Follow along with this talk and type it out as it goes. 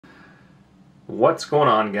What's going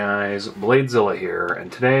on, guys? BladeZilla here, and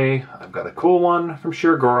today I've got a cool one from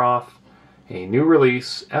Shirogorov, a new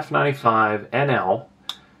release F95NL,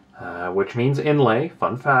 which means inlay,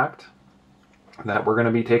 fun fact, that we're going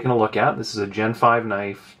to be taking a look at. This is a Gen 5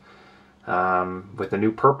 knife with the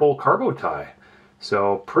new Purple CarboTi.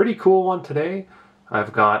 So pretty cool one today.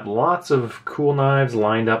 I've got lots of cool knives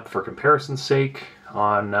lined up for comparison's sake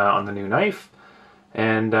on the new knife.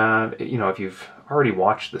 And, you know, if you've already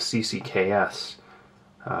watched the CCKS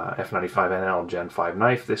F95NL Gen 5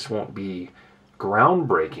 knife, this won't be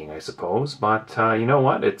groundbreaking, I suppose. But you know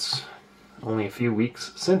what? It's only a few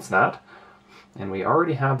weeks since that, and we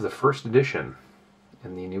already have the first edition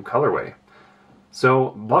in the new colorway. So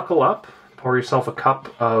buckle up, pour yourself a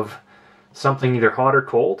cup of something either hot or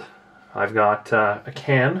cold. I've got a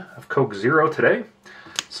can of Coke Zero today,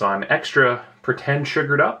 so I'm extra pretend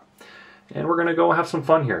sugared up. And we're going to go have some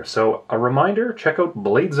fun here. So a reminder, check out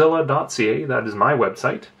BladeZilla.ca. That is my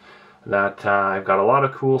website. That I've got a lot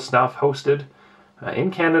of cool stuff hosted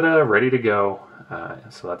in Canada, ready to go.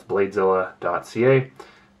 So that's BladeZilla.ca.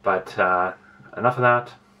 But enough of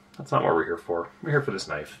that. That's not what we're here for. We're here for this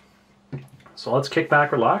knife. So let's kick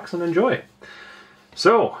back, relax, and enjoy.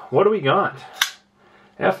 So what do we got?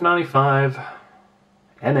 F95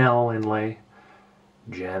 NL inlay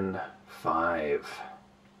Gen 5.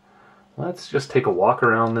 Let's just take a walk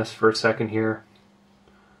around this for a second here.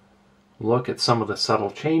 Look at some of the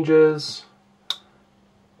subtle changes.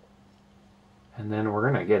 And then we're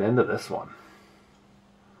going to get into this one.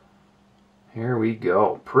 Here we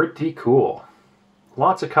go. Pretty cool.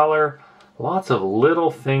 Lots of color, lots of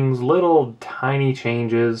little things, little tiny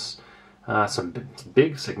changes. Some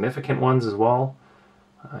big significant ones as well.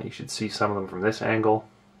 You should see some of them from this angle.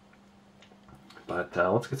 But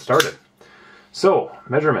let's get started. So,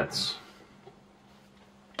 measurements.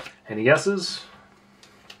 Any guesses?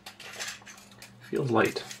 Feels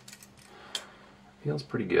light. Feels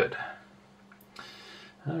pretty good.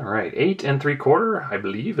 Alright, 8 3/4, I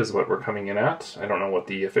believe, is what we're coming in at. I don't know what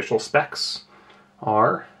the official specs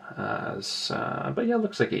are. But yeah, it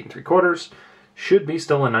looks like 8 3/4. Should be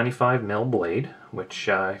still a 95mm blade, which,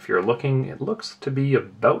 if you're looking, it looks to be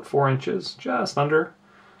about 4 inches, just under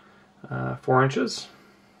 4 inches.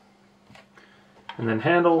 And then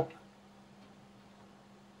handle,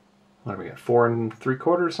 what do we got, 4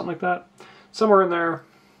 3/4, something like that? Somewhere in there.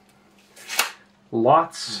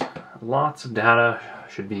 Lots of data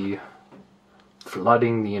should be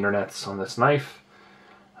flooding the internets on this knife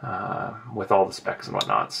with all the specs and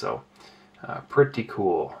whatnot. So pretty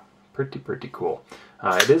cool, pretty cool.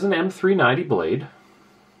 It is an M390 blade,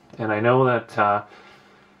 and I know that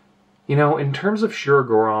you know, in terms of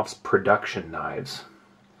Shirogorov's production knives,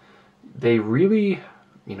 they really,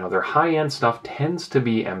 you know, their high-end stuff tends to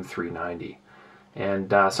be M390.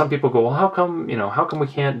 And some people go, well, how come we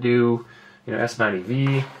can't do, you know,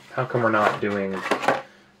 S90V? How come we're not doing, you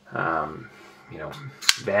know,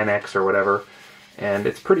 Van X or whatever? And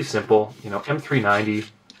it's pretty simple. You know, M390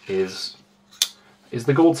 is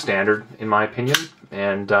the gold standard, in my opinion.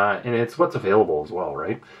 And it's what's available as well,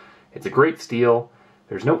 right? It's a great steel.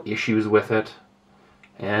 There's no issues with it.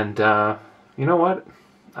 And you know what?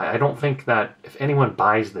 I don't think that if anyone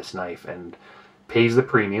buys this knife and pays the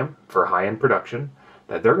premium for high-end production,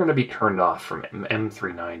 that they're going to be turned off from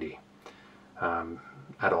M390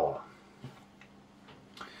 at all.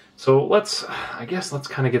 So I guess let's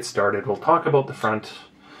kind of get started. We'll talk about the front.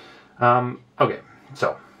 Okay,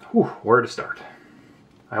 so where to start?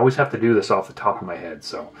 I always have to do this off the top of my head,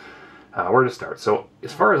 so where to start? So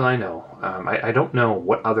as far as I know, I don't know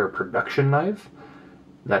what other production knife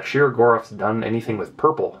that Shirogorov's done anything with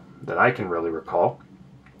Purple that I can really recall.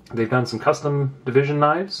 They've done some custom division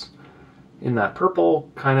knives in that Purple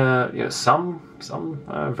kind of, you know, some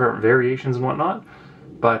variations and whatnot,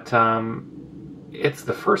 but it's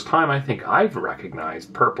the first time I think I've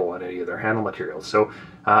recognized Purple in any of their handle materials. So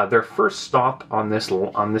their first stop on this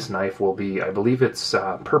knife will be, I believe it's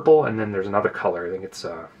Purple, and then there's another color. I think it's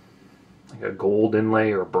like a gold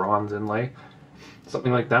inlay or bronze inlay,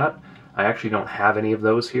 something like that. I actually don't have any of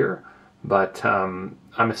those here, but I'm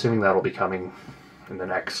assuming that'll be coming in the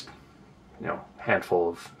next, you know, handful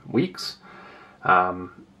of weeks.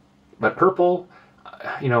 But Purple,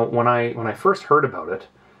 you know, when I first heard about it,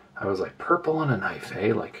 I was like, Purple on a knife,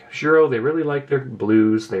 eh? Like, Shiro, they really like their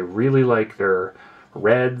blues, they really like their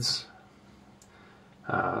reds,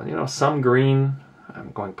 you know, some green.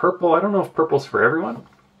 I'm going Purple. I don't know if Purple's for everyone,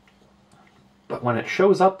 but when it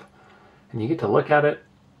shows up and you get to look at it,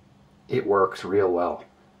 it works real well.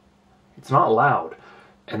 It's not loud,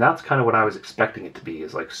 and that's kind of what I was expecting it to be,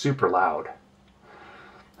 is like super loud.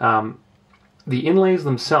 the inlays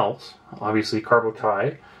themselves, obviously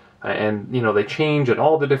CarboTi, and you know, they change at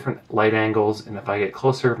all the different light angles, and if I get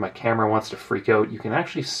closer, if my camera wants to freak out, you can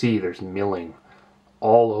actually see there's milling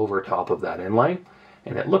all over top of that inlay,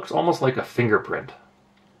 and it looks almost like a fingerprint,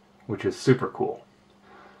 which is super cool.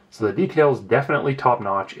 So the detail is definitely top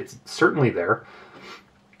notch. It's certainly there.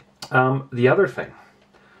 The other thing,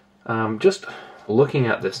 just looking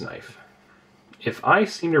at this knife, if I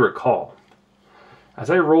seem to recall, as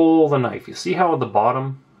I roll the knife, you see how at the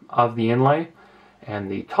bottom of the inlay and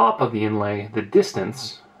the top of the inlay, the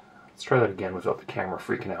distance, let's try that again without the camera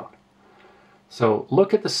freaking out. So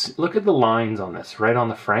look at the lines on this, right on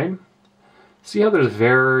the frame. See how there's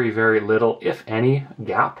very, very little, if any,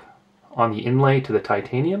 gap on the inlay to the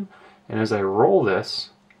titanium? And as I roll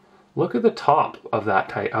this, look at the top of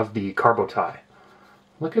the CarboTi.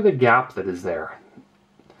 Look at the gap that is there.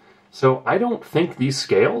 So I don't think these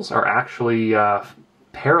scales are actually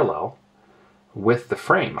parallel with the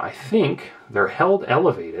frame. I think they're held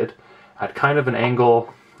elevated at kind of an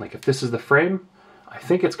angle, like if this is the frame, I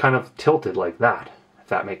think it's kind of tilted like that, if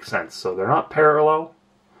that makes sense. So they're not parallel,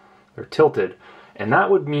 they're tilted, and that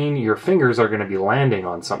would mean your fingers are going to be landing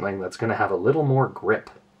on something that's going to have a little more grip.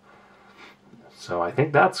 So I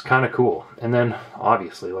think that's kind of cool. And then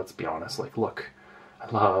obviously, let's be honest, like look, I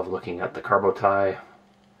love looking at the CarboTi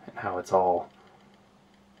and how it's all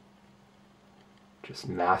just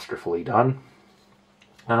masterfully done.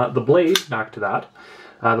 The blade, back to that,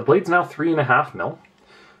 the blade's now 3.5 mil,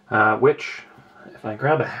 which, if I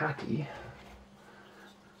grab a Hati,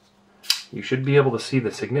 you should be able to see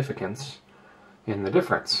the significance in the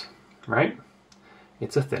difference, right?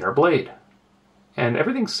 It's a thinner blade, and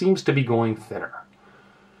everything seems to be going thinner.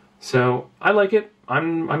 So I like it.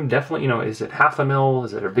 I'm definitely, you know, is it 0.5 mil?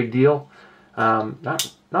 Is it a big deal?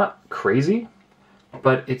 Not crazy,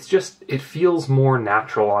 but it's just, it feels more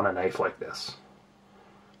natural on a knife like this.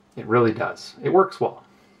 It really does. It works well.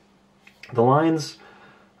 The lines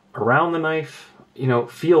around the knife, you know,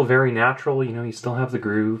 feel very natural. You know, you still have the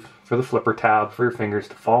groove for the flipper tab for your fingers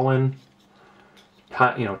to fall in.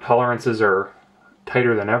 You know, tolerances are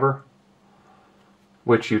tighter than ever,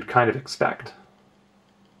 which you'd kind of expect.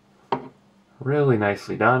 Really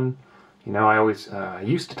nicely done. You know, I always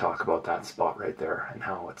used to talk about that spot right there and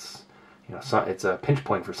how it's, you know, it's a pinch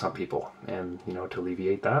point for some people, and you know, to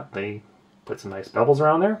alleviate that, they put some nice bevels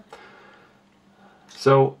around there.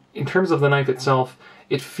 So in terms of the knife itself,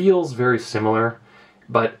 it feels very similar,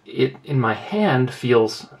 but it in my hand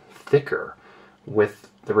feels thicker with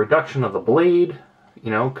the reduction of the blade. You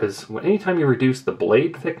know, because anytime you reduce the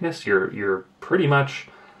blade thickness, you're pretty much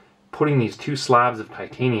putting these two slabs of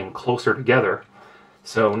titanium closer together.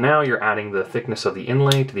 So now you're adding the thickness of the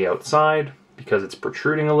inlay to the outside because it's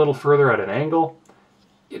protruding a little further at an angle.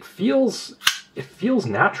 It feels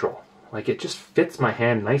natural. Like it just fits my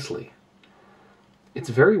hand nicely. It's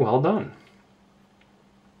very well done.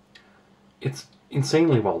 It's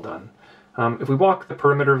insanely well done. If we walk the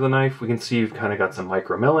perimeter of the knife, we can see you've kind of got some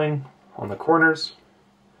micro milling on the corners.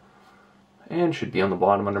 And should be on the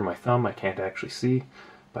bottom under my thumb. I can't actually see,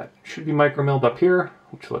 but it should be micro milled up here,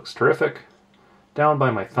 which looks terrific. Down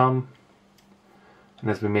by my thumb. And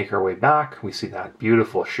as we make our way back, we see that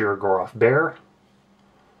beautiful Shirogorov bear,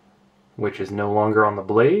 which is no longer on the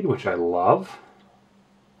blade, which I love.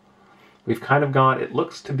 We've kind of got, it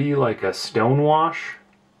looks to be like a stone wash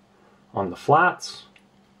on the flats,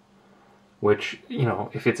 which, you know,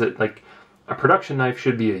 if it's like a production knife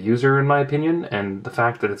should be a user in my opinion, and the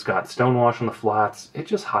fact that it's got stonewash on the flats, it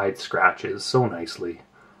just hides scratches so nicely.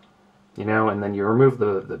 You know, and then you remove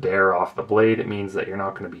the bear off the blade, it means that you're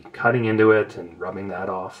not going to be cutting into it and rubbing that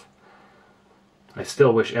off. I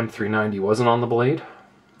still wish M390 wasn't on the blade.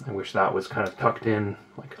 I wish that was kind of tucked in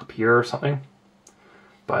like up here or something.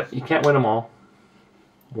 But you can't win them all.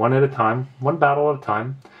 One at a time, one battle at a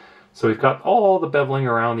time. So we've got all the beveling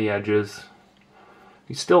around the edges.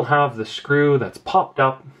 You still have the screw that's popped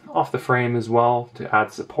up off the frame as well to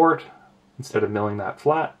add support instead of milling that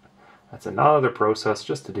flat. That's another process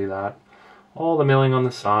just to do that. All the milling on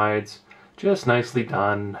the sides, just nicely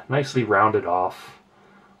done, nicely rounded off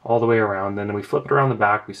all the way around. Then we flip it around the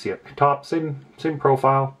back, we see at the top, same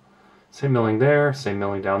profile, same milling there, same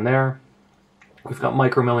milling down there. We've got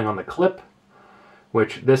micro milling on the clip,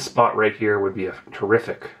 which this spot right here would be a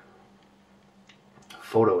terrific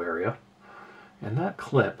photo area. And that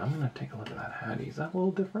clip, I'm going to take a look at that Hati. Is that a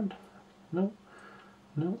little different? No?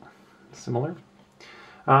 No? Similar?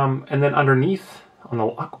 And then underneath on the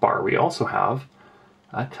lock bar, we also have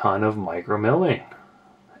a ton of micro milling.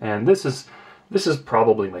 And this is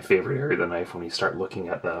probably my favorite area of the knife when you start looking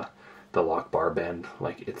at the lock bar bend.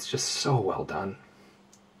 Like, it's just so well done.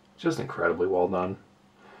 just incredibly well done.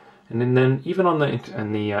 And then even on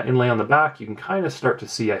the inlay on the back, you can kind of start to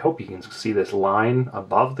see, I hope you can see this line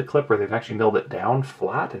above the clip where they've actually milled it down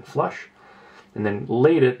flat and flush, and then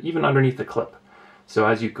laid it even underneath the clip. So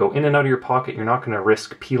as you go in and out of your pocket, you're not going to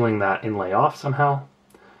risk peeling that inlay off somehow,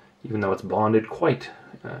 even though it's bonded quite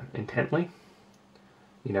intently.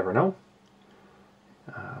 You never know.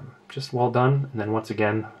 Just well done. And then once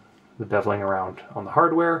again, the beveling around on the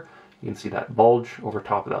hardware. You can see that bulge over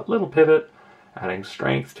top of that little pivot, adding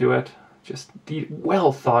strength to it. Just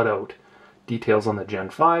well thought out details on the Gen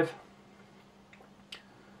 5.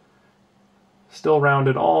 Still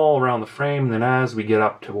rounded all around the frame. And then as we get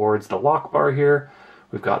up towards the lock bar here,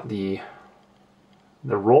 we've got the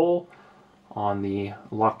roll on the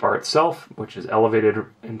lock bar itself, which is elevated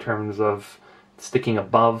in terms of sticking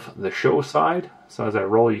above the show side. So as I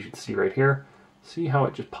roll, you should see right here, see how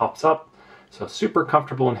it just pops up. So super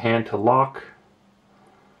comfortable in hand to lock,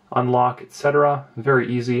 unlock, etc.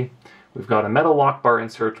 Very easy. We've got a metal lock bar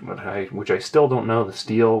insert, which I still don't know the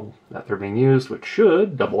steel that they're being used, which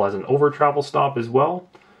should double as an over travel stop as well.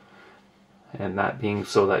 And that being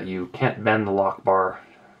so that you can't bend the lock bar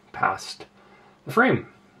past the frame.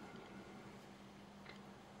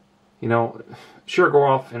 You know,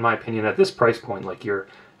 Shirogorov, in my opinion, at this price point, like you're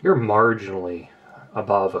marginally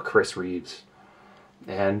above a Chris Reeves.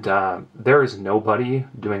 And there is nobody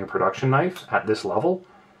doing a production knife at this level,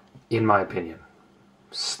 in my opinion.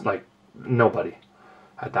 Like, nobody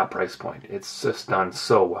at that price point. It's just done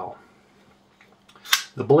so well.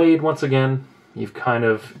 The blade, once again, you've kind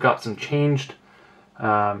of got some changed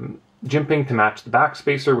jimping to match the back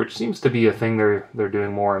spacer, which seems to be a thing they're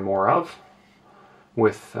doing more and more of,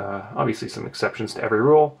 with obviously some exceptions to every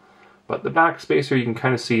rule. But the back spacer, you can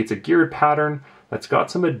kind of see it's a geared pattern that's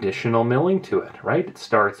got some additional milling to it, right? It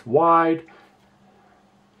starts wide,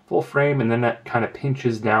 full frame, and then that kind of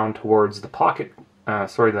pinches down towards the pocket,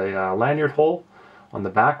 the lanyard hole on the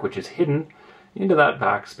back, which is hidden into that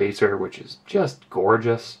back spacer, which is just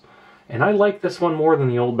gorgeous. And I like this one more than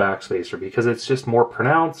the old back spacer because it's just more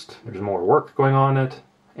pronounced, there's more work going on it,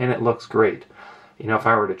 and it looks great. You know, if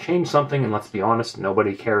I were to change something, and let's be honest,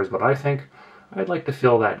 nobody cares what I think, I'd like to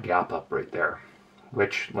fill that gap up right there.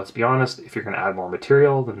 Which, let's be honest, if you're going to add more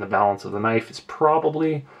material, then the balance of the knife is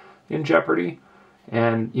probably in jeopardy,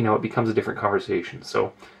 and, you know, it becomes a different conversation.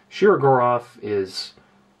 So, Shirogorov is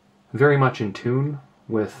very much in tune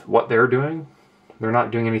with what they're doing. They're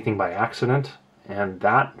not doing anything by accident, and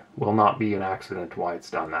that will not be an accident why it's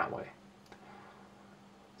done that way.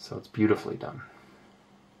 So it's beautifully done.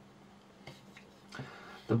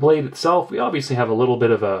 The blade itself, we obviously have a little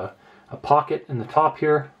bit of a pocket in the top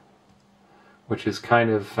here, which is kind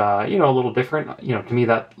of, you know, a little different. You know, to me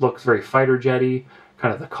that looks very fighter jetty,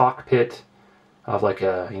 kind of the cockpit of like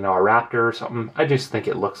a, you know, a Raptor or something. I just think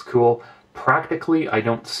it looks cool. Practically, I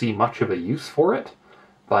don't see much of a use for it,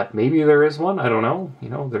 but maybe there is one, I don't know. You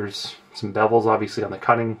know, there's some bevels obviously on the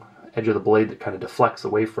cutting edge of the blade that kind of deflects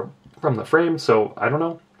away from the frame, so I don't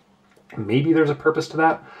know. Maybe there's a purpose to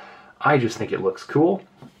that. I just think it looks cool.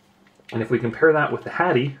 And if we compare that with the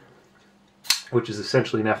Hati, which is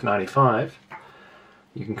essentially an F95,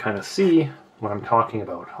 you can kind of see what I'm talking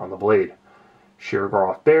about on the blade.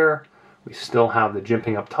 Shirogorov bare, we still have the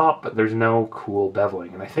jimping up top, but there's no cool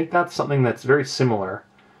beveling. And I think that's something that's very similar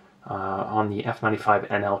on the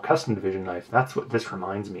F95NL Custom Division knife. That's what this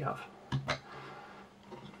reminds me of.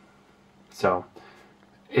 So,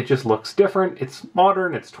 it just looks different. It's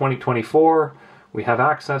modern, it's 2024. We have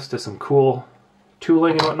access to some cool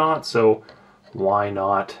tooling and whatnot, so why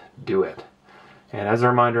not do it? And as a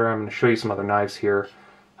reminder, I'm going to show you some other knives here.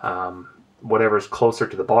 Whatever's closer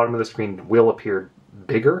to the bottom of the screen will appear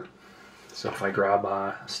bigger. So if I grab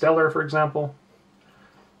a Stellar, for example,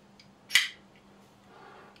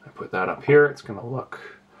 I put that up here, it's going to look,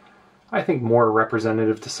 I think, more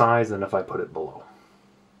representative to size than if I put it below.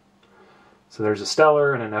 So there's a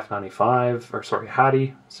Stellar and an F95, or sorry,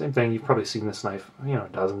 Hati. Same thing, you've probably seen this knife, you know, a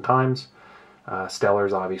dozen times.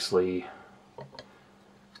 Stellar's obviously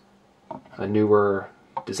a newer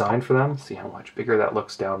design for them. See how much bigger that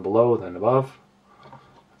looks down below than above.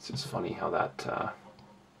 It's just funny how that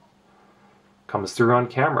comes through on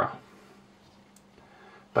camera.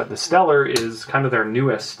 But the Stellar is kind of their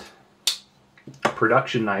newest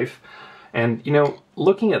production knife. And, you know,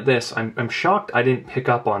 looking at this, I'm shocked I didn't pick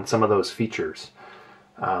up on some of those features.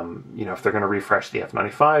 You know, if they're going to refresh the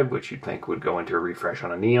F95, which you'd think would go into a refresh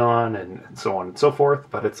on a Neon and so on and so forth,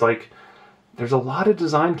 but it's like, there's a lot of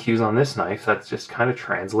design cues on this knife that just kind of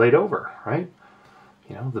translate over, right?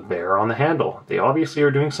 You know, the bear on the handle. They obviously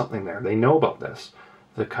are doing something there. They know about this.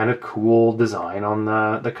 The kind of cool design on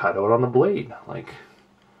the cutout on the blade. Like,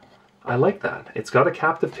 I like that. It's got a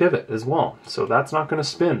captive pivot as well, so that's not going to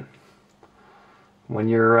spin. When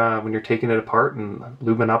you're taking it apart and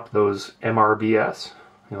lubing up those MRBS,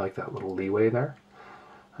 you like that little leeway there.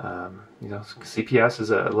 You know, CPS is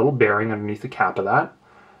a little bearing underneath the cap of that.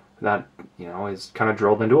 That, you know, is kind of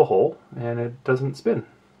drilled into a hole and it doesn't spin.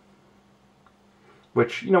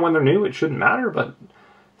 Which, you know, when they're new, it shouldn't matter, but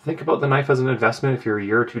think about the knife as an investment if you're a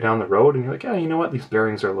year or two down the road and you're like, yeah, you know what, these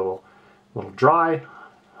bearings are a little dry.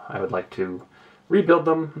 I would like to rebuild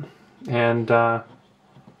them, and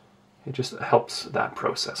it just helps that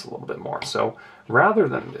process a little bit more. So rather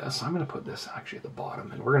than this, I'm going to put this actually at the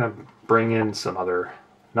bottom, and we're going to bring in some other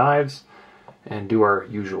knives and do our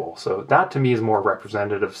usual. So that to me is more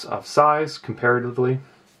representative of size comparatively.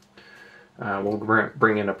 We'll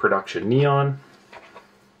bring in a production neon,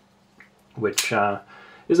 which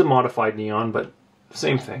is a modified neon, but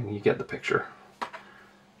same thing, you get the picture.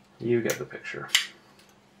 You get the picture.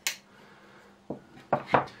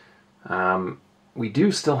 We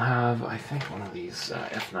do still have, I think, one of these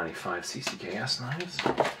F95 CCKS knives.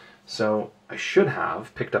 So I should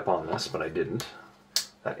have picked up on this, but I didn't.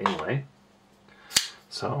 That inlay.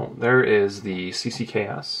 So there is the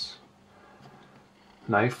CCKS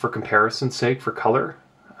knife for comparison's sake, for color.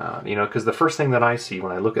 You know, because the first thing that I see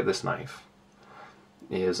when I look at this knife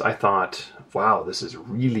is I thought, wow, this is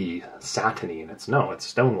really satiny, and it's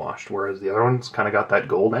stonewashed, whereas the other one's kind of got that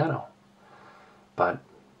gold nano. But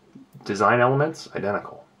design elements,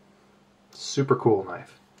 identical. Super cool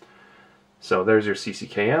knife. So there's your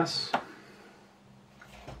CCKS.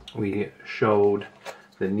 We showed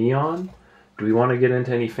the neon. Do we want to get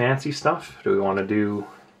into any fancy stuff? Do we want to do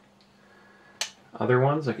other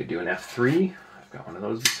ones? I could do an F3. I've got one of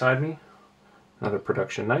those beside me. Another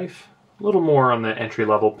production knife. A little more on the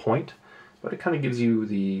entry-level point, but it kind of gives you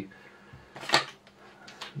the,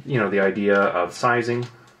 you know, the idea of sizing.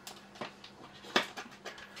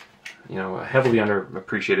 You know, a heavily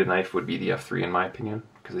underappreciated knife would be the F3 in my opinion,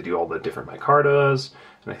 because they do all the different micartas,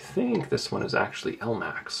 and I think this one is actually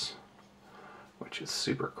LMAX, which is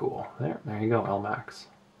super cool. There you go, LMAX.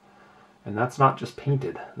 And that's not just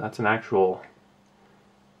painted, that's an actual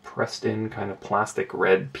pressed in kind of plastic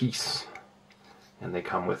red piece. And they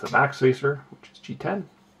come with a back spacer, which is G10.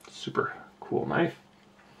 Super cool knife.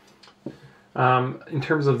 In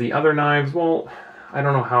terms of the other knives, well, I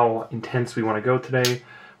don't know how intense we want to go today.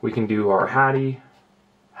 We can do our Hati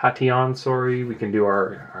on, sorry. We can do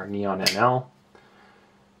our Neon NL,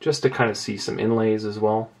 just to kind of see some inlays as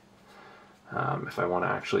well. If I want to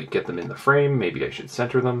actually get them in the frame, maybe I should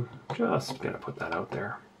center them. Just gonna put that out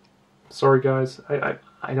there. Sorry guys,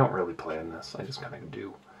 I don't really plan this. I just kind of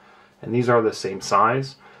do. And these are the same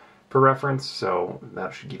size for reference, so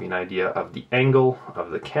that should give you an idea of the angle of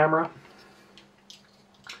the camera.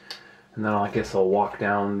 And then I guess I'll walk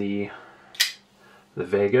down the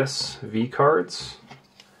Vegas V-Cards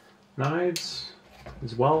knives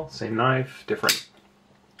as well. Same knife,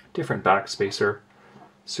 different back spacer.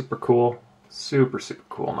 Super cool, super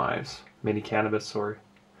cool knives. Mini cannabis, sorry.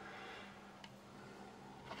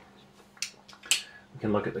 We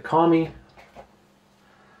can look at the Kami,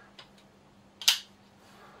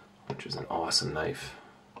 which is an awesome knife.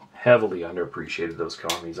 Heavily underappreciated, those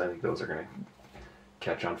Kamis. I think those are going to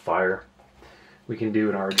catch on fire. We can do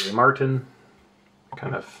an RJ Martin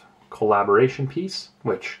kind of collaboration piece,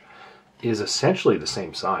 which is essentially the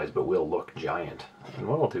same size but will look giant. And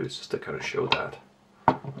what I'll do is just to kind of show that.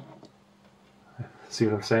 See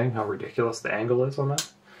what I'm saying? How ridiculous the angle is on that?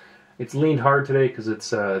 It's leaned hard today because it's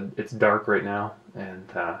dark right now, and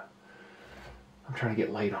I'm trying to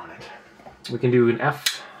get light on it. We can do an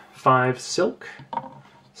F5 Silk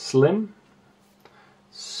Slim.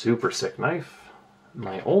 Super sick knife.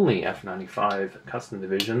 My only F95 custom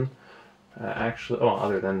division, actually, oh,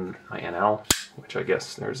 other than my NL, which I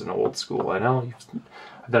guess there's an old school NL.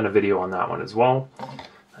 I've done a video on that one as well.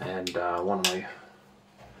 And one of my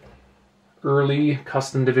early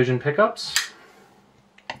custom division pickups.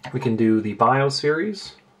 We can do the Bio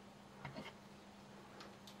series.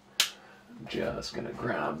 Just gonna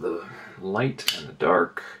grab the light and the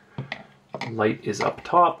dark. Light is up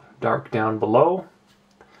top, dark down below.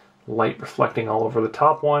 Light reflecting all over the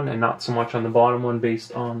top one and not so much on the bottom one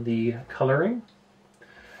based on the coloring.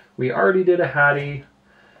 We already did a Hati.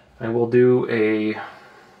 I will do a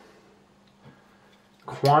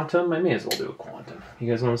Quantum. I may as well do a Quantum. You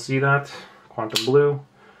guys want to see that? Quantum Blue.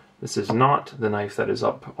 This is not the knife that is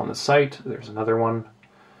up on the site. There's another one.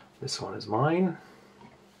 This one is mine.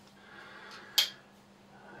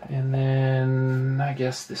 And then I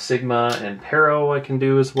guess the Sigma and Pero I can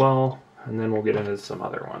do as well. And then we'll get into some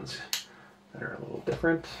other ones that are a little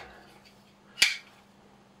different.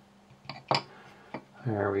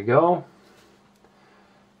 There we go.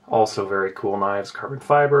 Also very cool knives, carbon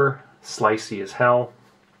fiber, slicey as hell.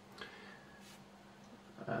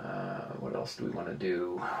 What else do we want to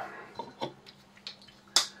do?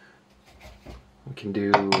 We can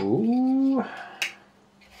do...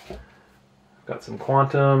 Got some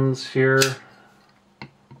quantums here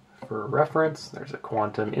for reference. There's a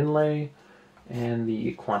quantum inlay and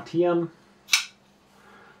the quantium.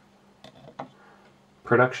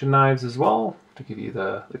 Production knives as well, to give you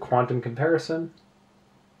the quantum comparison.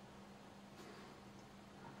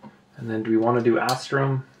 And then do we want to do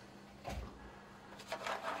Astrum?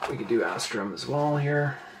 We could do Astrum as well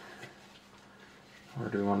here. Or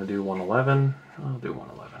do we want to do 111? I'll do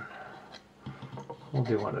 111. We'll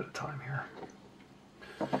do one at a time here.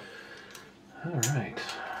 Alright.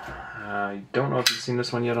 I don't know if you've seen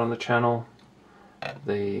this one yet on the channel.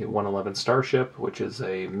 The 111 Starship, which is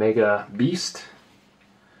a mega beast.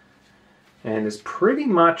 And is pretty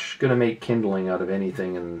much going to make kindling out of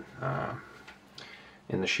anything in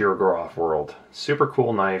the Shirogorov world. Super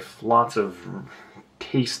cool knife, lots of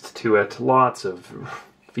taste to it, lots of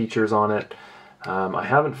features on it. I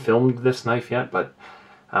haven't filmed this knife yet, but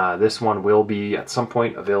this one will be at some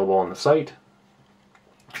point available on the site.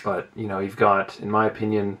 But, you know, you've got, in my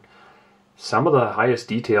opinion, some of the highest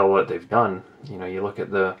detail that they've done. You know, you look at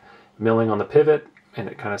the milling on the pivot, and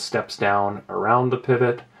it kind of steps down around the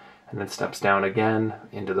pivot, and then steps down again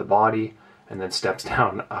into the body, and then steps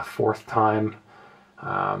down a fourth time.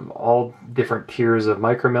 All different tiers of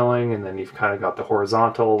micromilling, and then you've kind of got the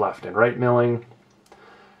horizontal left and right milling,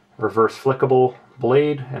 reverse flickable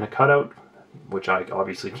blade and a cutout, which I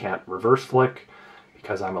obviously can't reverse flick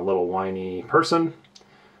because I'm a little whiny person.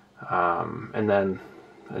 And then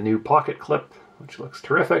a new pocket clip, which looks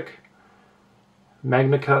terrific.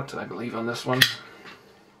 Magna cut, I believe, on this one.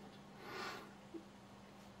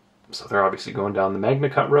 So they're obviously going down the Magna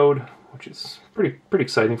cut road, which is pretty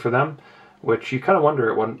exciting for them. Which you kind of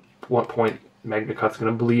wonder at what point Magna cut's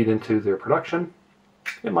going to bleed into their production.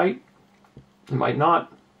 It might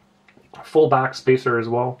not. Full back spacer as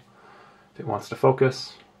well, if it wants to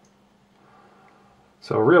focus.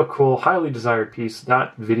 So a real cool, highly desired piece.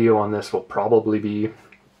 That video on this will probably be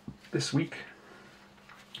this week,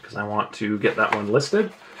 because I want to get that one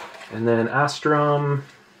listed. And then Astrum,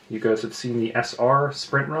 you guys have seen the SR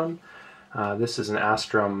Sprint Run. This is an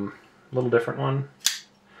Astrum, a little different one.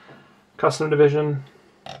 Custom division,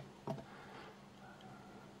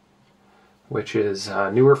 which is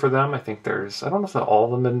newer for them. I think there's, I don't know if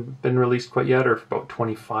all of them have been released quite yet, or if about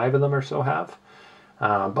 25 of them or so have.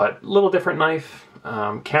 But a little different knife.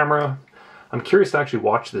 Camera. I'm curious to actually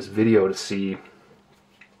watch this video to see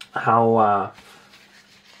how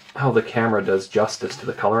the camera does justice to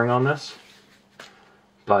the coloring on this.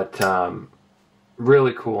 But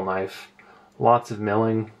really cool knife. Lots of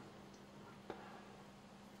milling.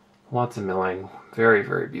 Lots of milling. Very,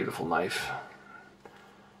 very beautiful knife.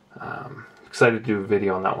 Excited to do a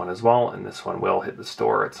video on that one as well, and this one will hit the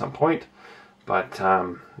store at some point. But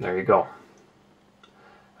there you go.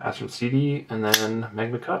 Astrum CD, and then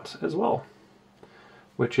Magna cut as well,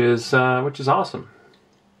 which is awesome.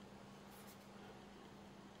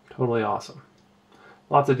 Totally awesome.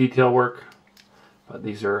 Lots of detail work, but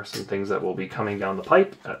these are some things that will be coming down the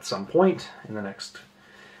pipe at some point in the next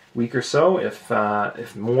week or so.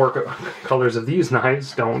 If more colors of these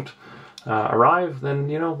knives don't arrive, then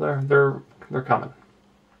you know they're coming.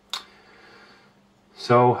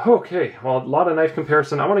 So okay, well, a lot of knife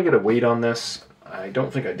comparison. I want to get a weight on this. I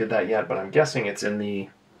don't think I did that yet, but I'm guessing it's in the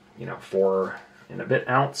 4 and a bit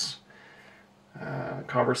ounce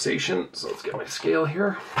conversation. So let's get my scale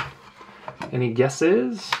here. Any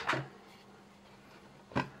guesses?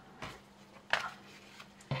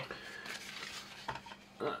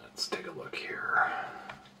 Let's take a look here.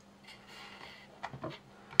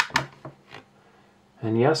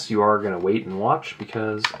 And yes, you are going to wait and watch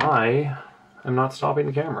because I am not stopping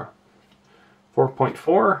the camera.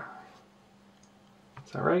 4.4.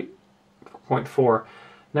 Is that right? 4.4.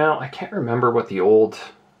 Now, I can't remember what the old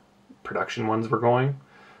production ones were going,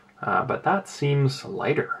 but that seems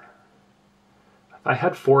lighter. I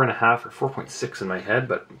had 4.5 or 4.6 in my head,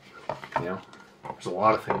 but there's a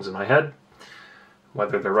lot of things in my head.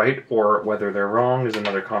 Whether they're right or whether they're wrong is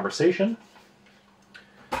another conversation.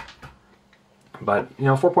 But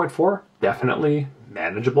 4.4, definitely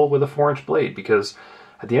manageable with a 4-inch blade, because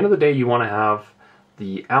at the end of the day, you want to have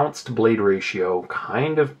the ounce to blade ratio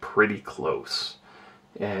kind of pretty close.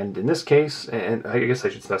 And in this case, and I guess I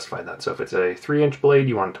should specify that. So if it's a 3-inch blade,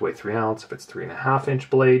 you want it to weigh 3 ounce. If it's 3.5-inch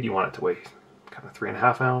blade, you want it to weigh kind of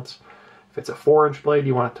 3.5 ounce. If it's a 4-inch blade,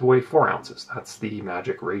 you want it to weigh 4 ounces. That's the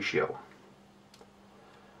magic ratio.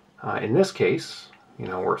 In this case, you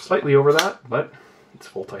know, we're slightly over that, but it's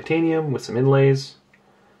full titanium with some inlays,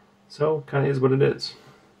 so kind of is what it is.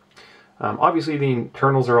 Obviously the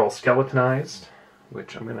internals are all skeletonized,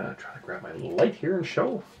 which I'm going to try to grab my light here and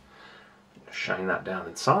show. Shine that down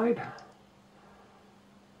inside.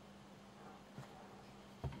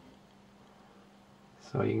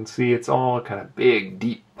 So you can see it's all kind of big,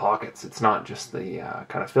 deep pockets. It's not just the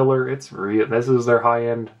kind of filler. It's real. This is their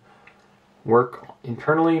high-end work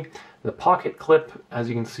internally. The pocket clip, as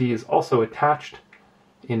you can see, is also attached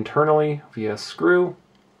internally via screw,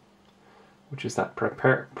 which is that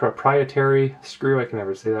proprietary screw. I can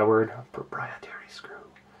never say that word. Proprietary screw.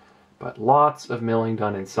 But lots of milling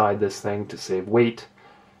done inside this thing to save weight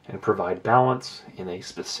and provide balance in a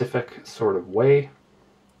specific sort of way.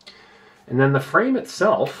 And then the frame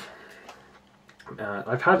itself,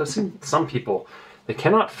 I've seen some people, they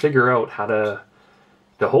cannot figure out how to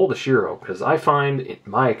hold a Shiro, because I find, in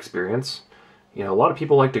my experience, you know, a lot of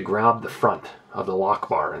people like to grab the front of the lock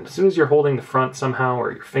bar, and as soon as you're holding the front somehow,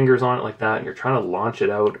 or your fingers on it like that, and you're trying to launch it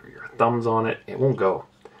out, or your thumbs on it, it won't go.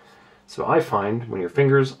 So I find when your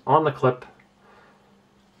finger's on the clip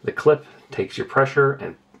takes your pressure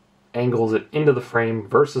and angles it into the frame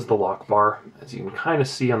versus the lock bar. As you can kind of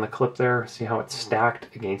see on the clip there, see how it's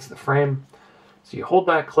stacked against the frame. So you hold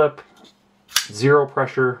that clip, zero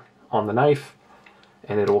pressure on the knife,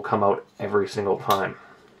 and it will come out every single time.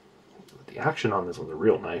 The action on this one's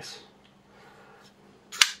real nice.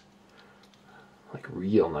 Like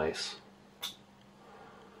real nice.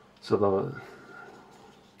 So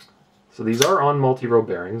these are on multi-row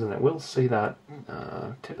bearings, and it will say that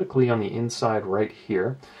typically on the inside right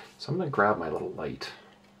here. So I'm going to grab my little light,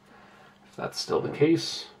 if that's still the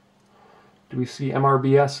case. Do we see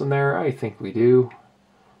MRBS in there? I think we do.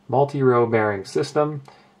 Multi-row bearing system.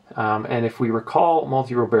 And if we recall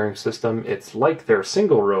multi-row bearing system, it's like their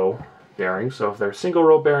single-row bearings. So if they're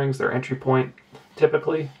single-row bearings, their entry point,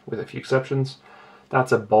 typically, with a few exceptions,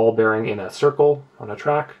 that's a ball bearing in a circle on a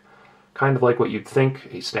track. Kind of like what you'd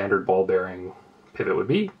think a standard ball bearing pivot would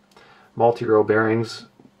be. Multi-row bearings,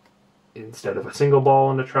 instead of a single ball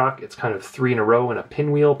on the track, it's kind of 3 in a row in a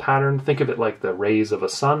pinwheel pattern. Think of it like the rays of a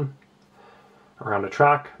sun around a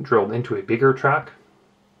track, drilled into a bigger track.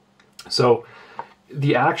 So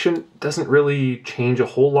the action doesn't really change a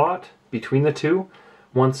whole lot between the two.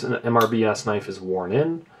 Once an MRBS knife is worn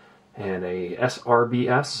in, and a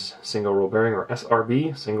SRBS, single row bearing, or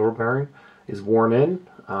SRB, single row bearing, is worn in,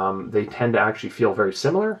 they tend to actually feel very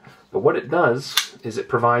similar. But what it does is it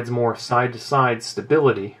provides more side-to-side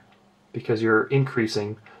stability, because you're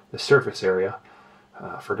increasing the surface area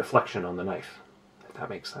for deflection on the knife, if that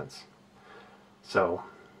makes sense. So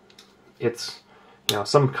it's, you know,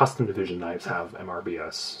 some custom division knives have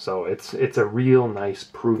MRBS, so it's a real nice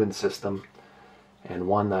proven system, and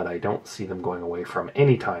one that I don't see them going away from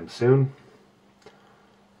anytime soon,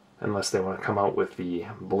 unless they want to come out with the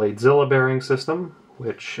BladeZilla bearing system,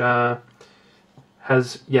 which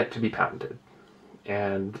has yet to be patented,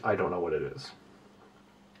 and I don't know what it is.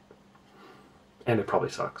 And it probably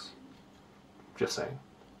sucks. Just saying.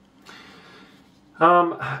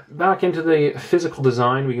 Back into the physical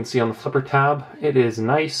design, we can see on the flipper tab, it is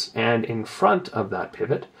nice, and in front of that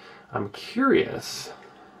pivot, I'm curious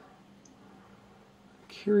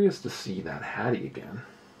to see that Hati again,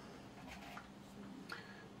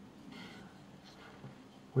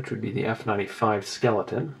 which would be the F95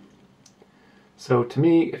 skeleton. So to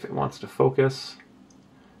me, if it wants to focus,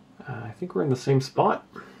 I think we're in the same spot.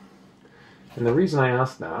 And the reason I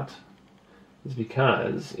ask that is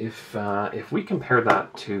because if we compare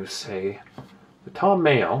that to, say, the Tom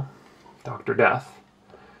Mayo, Dr. Death,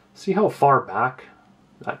 see how far back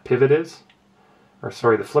that pivot is? Or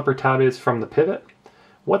sorry, the flipper tab is from the pivot?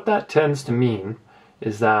 What that tends to mean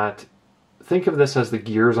is that, think of this as the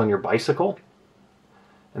gears on your bicycle,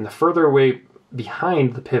 and the further away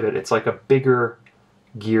behind the pivot, it's like a bigger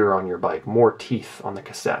gear on your bike, more teeth on the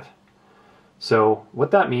cassette. So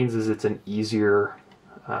what that means is it's an easier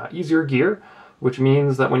gear, which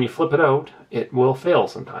means that when you flip it out, it will fail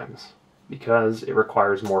sometimes because it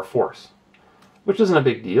requires more force, which isn't a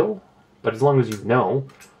big deal. But as long as you know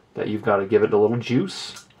that you've got to give it a little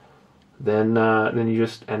juice, then you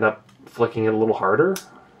just end up flicking it a little harder,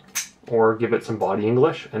 or give it some body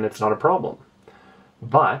English, and it's not a problem.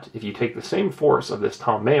 But if you take the same force of this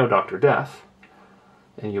Tom Mayo Dr. Death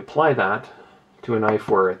and you apply that to a knife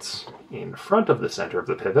where it's in front of the center of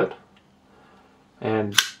the pivot,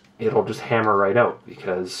 and it'll just hammer right out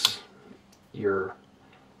because you're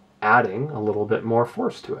adding a little bit more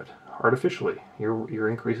force to it artificially. You're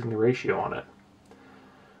increasing the ratio on it.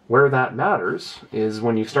 Where that matters is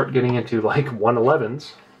when you start getting into like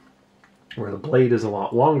 111s where the blade is a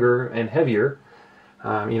lot longer and heavier.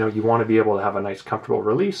 You know, you want to be able to have a nice comfortable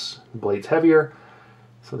release. The blade's heavier,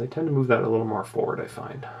 so they tend to move that a little more forward, I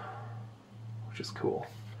find, which is cool.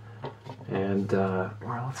 And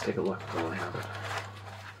well, let's take a look while I have it.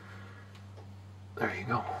 There you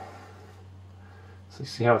go. So you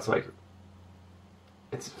see how it's like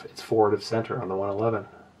it's forward of center on the 111.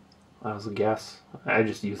 That was a guess. I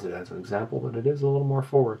just used it as an example, but it is a little more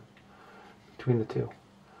forward between the two.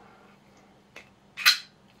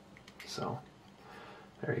 So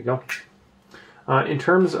there you go. In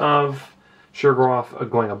terms of Shirogorov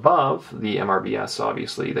going above the MRBS,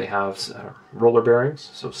 obviously they have roller bearings,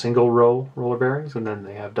 so single row roller bearings, and then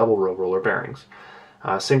they have double row roller bearings.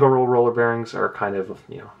 Single row roller bearings are kind of,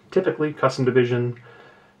 you know, typically custom division,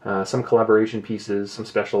 some collaboration pieces, some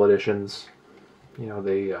special editions. You know,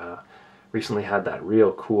 they recently had that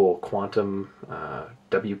real cool Quantum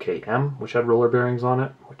WKM, which had roller bearings on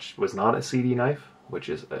it, which was not a CD knife, which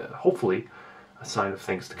is hopefully a sign of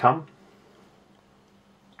things to come.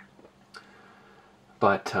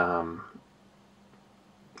 But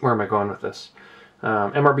where am I going with this?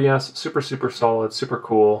 MRBS, super solid, super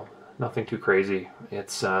cool, nothing too crazy.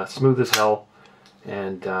 It's smooth as hell,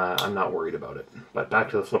 and I'm not worried about it. But back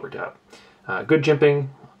to the flipper tab. Good jimping,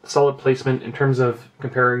 solid placement in terms of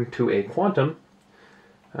comparing to a Quantum.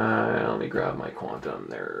 Let me grab my Quantum.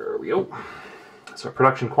 There we go. So a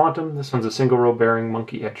production Quantum. This one's a single row bearing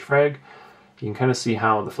monkey edge frag. You can kind of see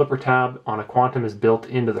how the flipper tab on a Quantum is built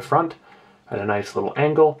into the front at a nice little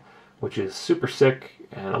angle, which is super sick,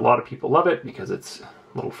 and a lot of people love it because it's a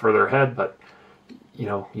little further ahead, but you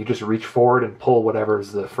know, you just reach forward and pull whatever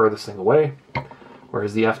is the furthest thing away.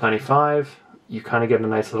 Whereas the F95, you kind of get a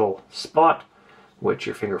nice little spot which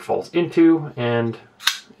your finger falls into, and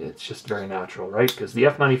it's just very natural, right? Because the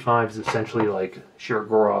F95 is essentially like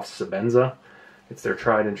Shirogorov's Sebenza. It's their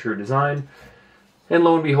tried and true design. And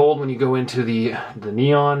lo and behold, when you go into the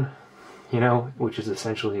Neon, you know, which is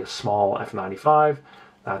essentially a small F95,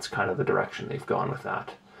 that's kind of the direction they've gone with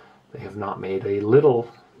that. They have not made a little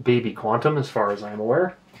baby Quantum, as far as I'm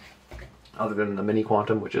aware, other than the mini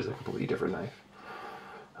Quantum, which is a completely different knife,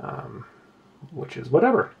 which is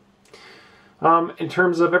whatever. In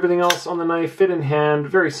terms of everything else on the knife, fit in hand,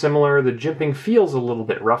 very similar. The jimping feels a little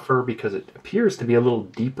bit rougher because it appears to be a little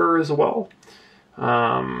deeper as well.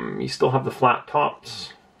 You still have the flat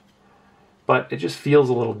tops, but it just feels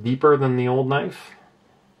a little deeper than the old knife.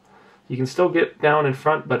 You can still get down in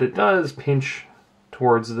front, but it does pinch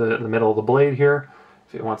towards the middle of the blade here.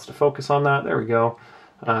 If it wants to focus on that, there we go.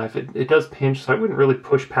 If it does pinch, so I wouldn't really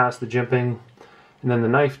push past the jimping. And then the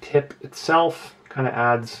knife tip itself kind of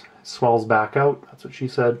adds, swells back out, that's what she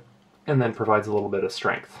said, and then provides a little bit of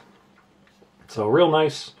strength. So real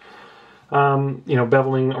nice. You know,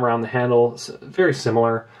 beveling around the handle, very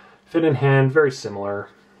similar. Fit in hand, very similar.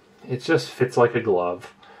 It just fits like a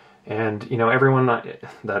glove. And, you know, everyone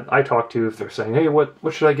that I talk to, if they're saying, hey, what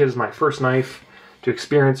should I get as my first knife to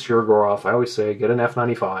experience Shirogorov, I always say, get an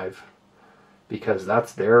F95. Because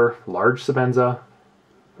that's their large Sebenza,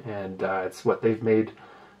 and it's what they've made,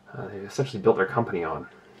 they essentially built their company on.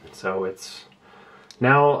 So it's,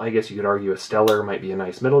 now I guess you could argue a Stellar might be a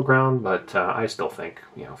nice middle ground, but I still think,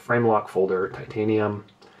 you know, frame lock folder, titanium,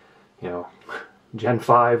 you know, Gen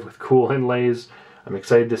 5 with cool inlays. I'm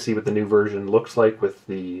excited to see what the new version looks like with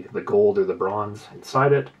the gold or the bronze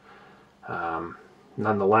inside it.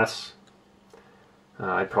 Nonetheless,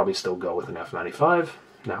 I'd probably still go with an F95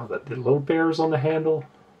 now that the load bear's on the handle.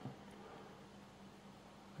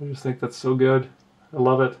 I just think that's so good. I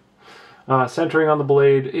love it. Centering on the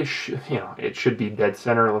blade, you know, it should be dead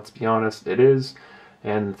center, let's be honest. It is.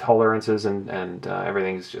 And tolerances and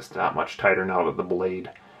everything's just that much tighter now that the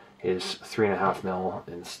blade is 3.5 mil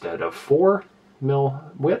instead of 4 mil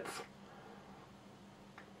width.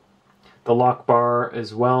 The lock bar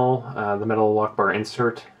as well, the metal lock bar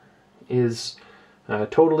insert is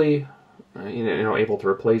totally you know, able to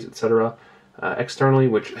replace, etc. Externally,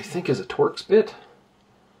 which I think is a Torx bit.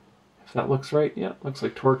 If that looks right, yeah, looks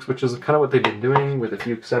like Torx, which is kind of what they've been doing with a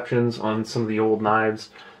few exceptions on some of the old knives.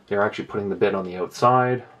 They're actually putting the bit on the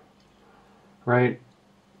outside, right?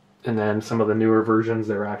 And then some of the newer versions,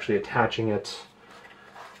 they're actually attaching it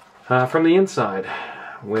from the inside,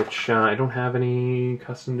 which I don't have any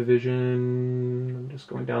custom division. I'm just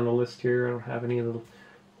going down the list here. I don't have any of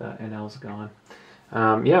the NL's gone.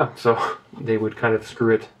 Yeah, so they would kind of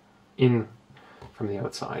screw it in from the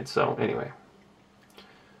outside. So anyway,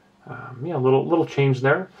 yeah, a little change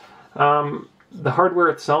there. The hardware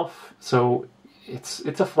itself, so it's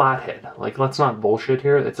a flathead. Like, let's not bullshit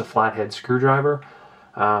here. It's a flathead screwdriver.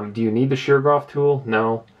 Do you need the Shirogorov tool?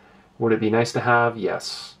 No. Would it be nice to have?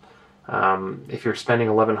 Yes. If you're spending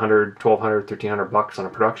 1,100, 1,200, 1,300 bucks on a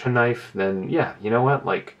production knife, then yeah, you know what?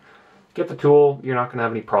 Like, get the tool. You're not going to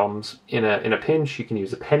have any problems. In a pinch, you can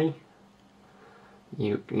use a penny.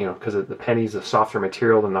 You know, because the penny's a softer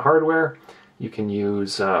material than the hardware. You can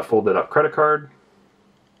use a folded up credit card.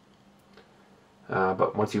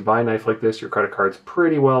 But once you buy a knife like this, your credit card's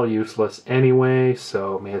pretty well useless anyway,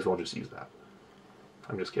 so may as well just use that.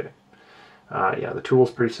 I'm just kidding. Yeah, the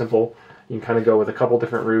tool's pretty simple. You can kind of go with a couple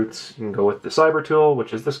different routes. You can go with the cyber tool,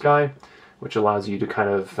 which is this guy, which allows you to kind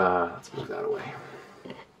of, let's move that away.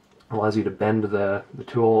 Allows you to bend the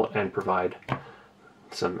tool and provide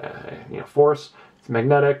some force. It's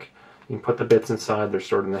magnetic. You can put the bits inside, they're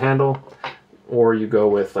stored in the handle. Or you go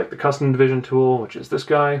with like the custom division tool, which is this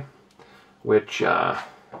guy, which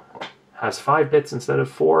has 5 bits instead of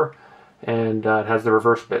 4, and it has the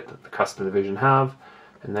reverse bit that the custom division have.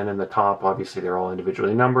 And then in the top, obviously they're all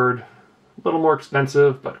individually numbered. A little more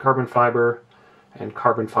expensive, but carbon fiber, and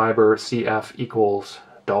carbon fiber CF equals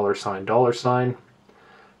 $$.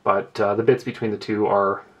 But the bits between the two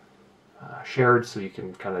are shared, so you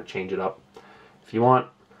can kind of change it up if you want.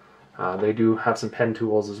 They do have some pen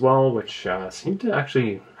tools as well, which seem to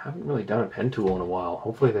actually haven't really done a pen tool in a while.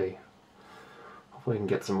 Hopefully we can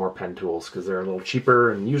get some more pen tools, because they're a little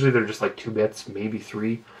cheaper, and usually they're just like 2 bits, maybe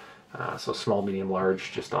 3. So small, medium,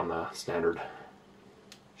 large, just on the standard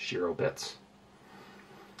Shiro bits.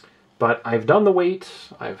 But I've done the weight,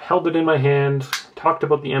 I've held it in my hand, talked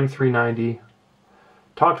about the M390,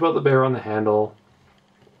 talked about the bear on the handle,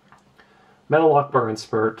 metal lock bar and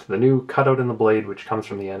spurt, the new cutout in the blade, which comes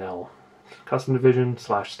from the NL custom division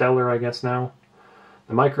 / Stellar, I guess now.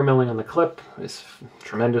 The micromilling on the clip is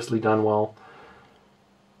tremendously done well.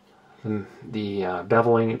 The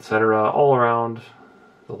beveling, etc., all around.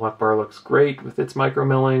 The lock bar looks great with its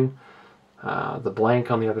micromilling. The blank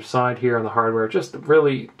on the other side here on the hardware, just a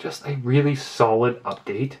really solid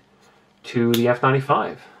update to the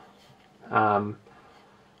F95.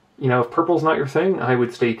 You know, if purple's not your thing, I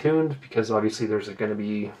would stay tuned, because obviously there's going to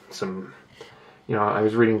be some, you know, I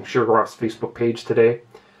was reading Shirogorov's Facebook page today,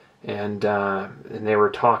 and they were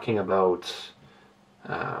talking about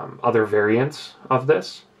other variants of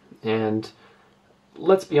this. And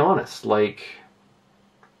let's be honest, like,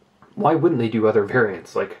 why wouldn't they do other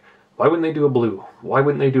variants? Like, why wouldn't they do a blue? Why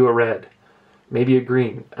wouldn't they do a red? Maybe a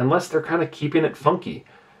green? Unless they're kind of keeping it funky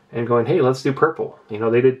and going, hey, let's do purple. You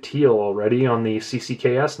know, they did teal already on the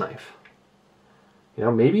CCKS knife. You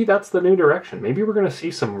know, maybe that's the new direction. Maybe we're going to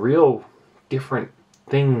see some real different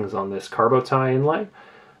things on this CarboTi inlay.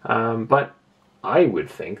 But I would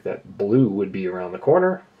think that blue would be around the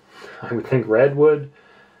corner. I would think red would.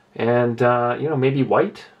 And, you know, maybe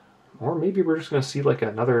white. Or maybe we're just going to see like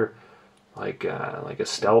another, like a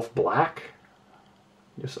stealth black.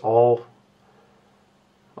 Just all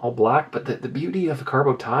black. But the beauty of the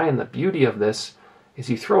CarboTi and the beauty of this is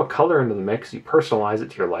you throw a color into the mix, you personalize it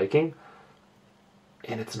to your liking,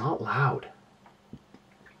 and it's not loud.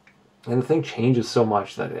 And the thing changes so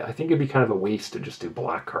much that I think it'd be kind of a waste to just do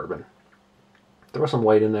black carbon. Throw some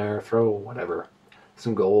white in there, throw whatever,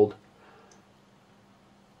 some gold.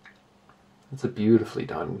 It's a beautifully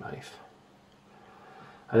done knife.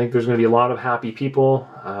 I think there's going to be a lot of happy people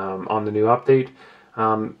on the new update.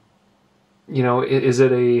 You know, is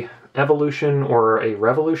it a evolution or a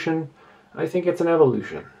revolution? I think it's an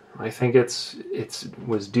evolution. I think it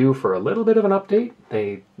was due for a little bit of an update.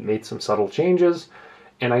 They made some subtle changes,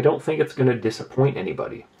 and I don't think it's going to disappoint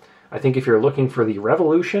anybody. I think if you're looking for the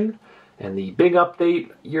revolution and the big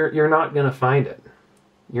update, you're not going to find it.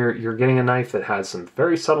 You're getting a knife that has some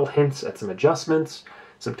very subtle hints at some adjustments,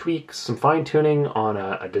 some tweaks, some fine-tuning on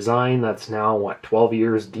a design that's now, what, 12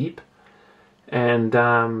 years deep? And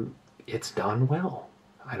it's done well.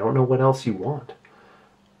 I don't know what else you want.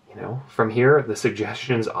 You know, from here, the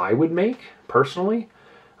suggestions I would make, personally,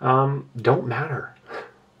 don't matter.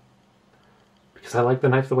 Because I like the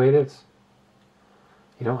knife the way it is.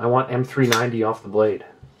 You know, I want M390 off the blade.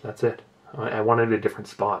 That's it. I wanted a different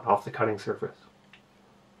spot, off the cutting surface.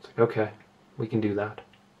 It's like, okay, we can do that.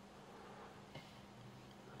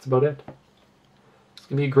 That's about it. It's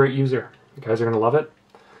going to be a great user. You guys are going to love it.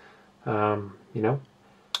 You know,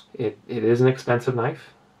 it is an expensive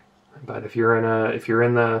knife. But if you're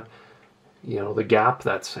in the you know, the gap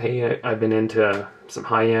that's, hey, I've been into some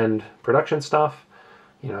high-end production stuff.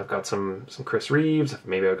 You know, I've got some Chris Reeves,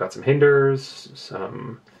 maybe I've got some Hinders,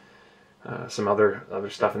 some other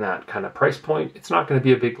stuff in that kind of price point. It's not going to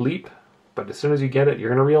be a big leap, but as soon as you get it, you're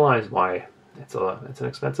going to realize why it's an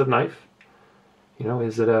expensive knife. You know,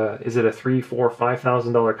 is it a $3,000, $4,000,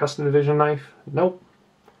 $5,000 custom division knife? Nope.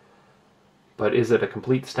 but is it a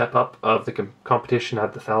complete step up of the competition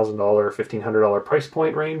at the $1,000, $1,500 price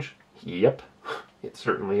point range? Yep, it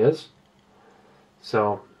certainly is.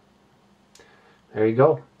 So, there you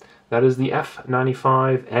go. That is the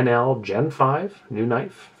F95NL Gen 5 new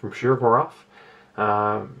knife from Shirogorov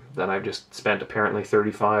that I've just spent apparently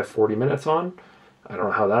 35-40 minutes on. I don't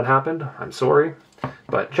know how that happened. I'm sorry.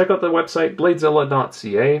 But check out the website,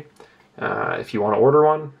 BladeZilla.ca. If you want to order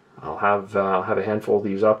one, I'll have a handful of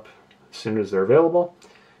these up as soon as they're available.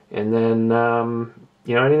 And then,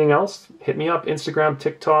 you know, anything else, hit me up, Instagram,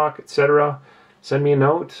 TikTok, etc. Send me a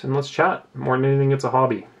note and let's chat. More than anything, it's a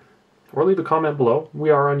hobby. Or leave a comment below. We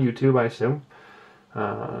are on YouTube, I assume.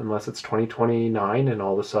 Unless it's 2029 and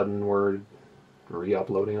all of a sudden we're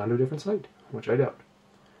re-uploading onto a different site, which I doubt.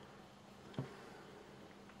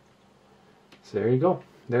 So there you go.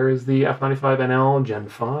 There is the F95NL Gen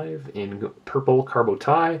 5 in Purple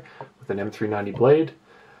CarboTi with an M390 blade.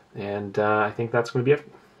 And I think that's going to be it.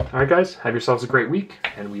 Alright guys, have yourselves a great week,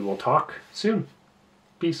 and we will talk soon.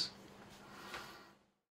 Peace.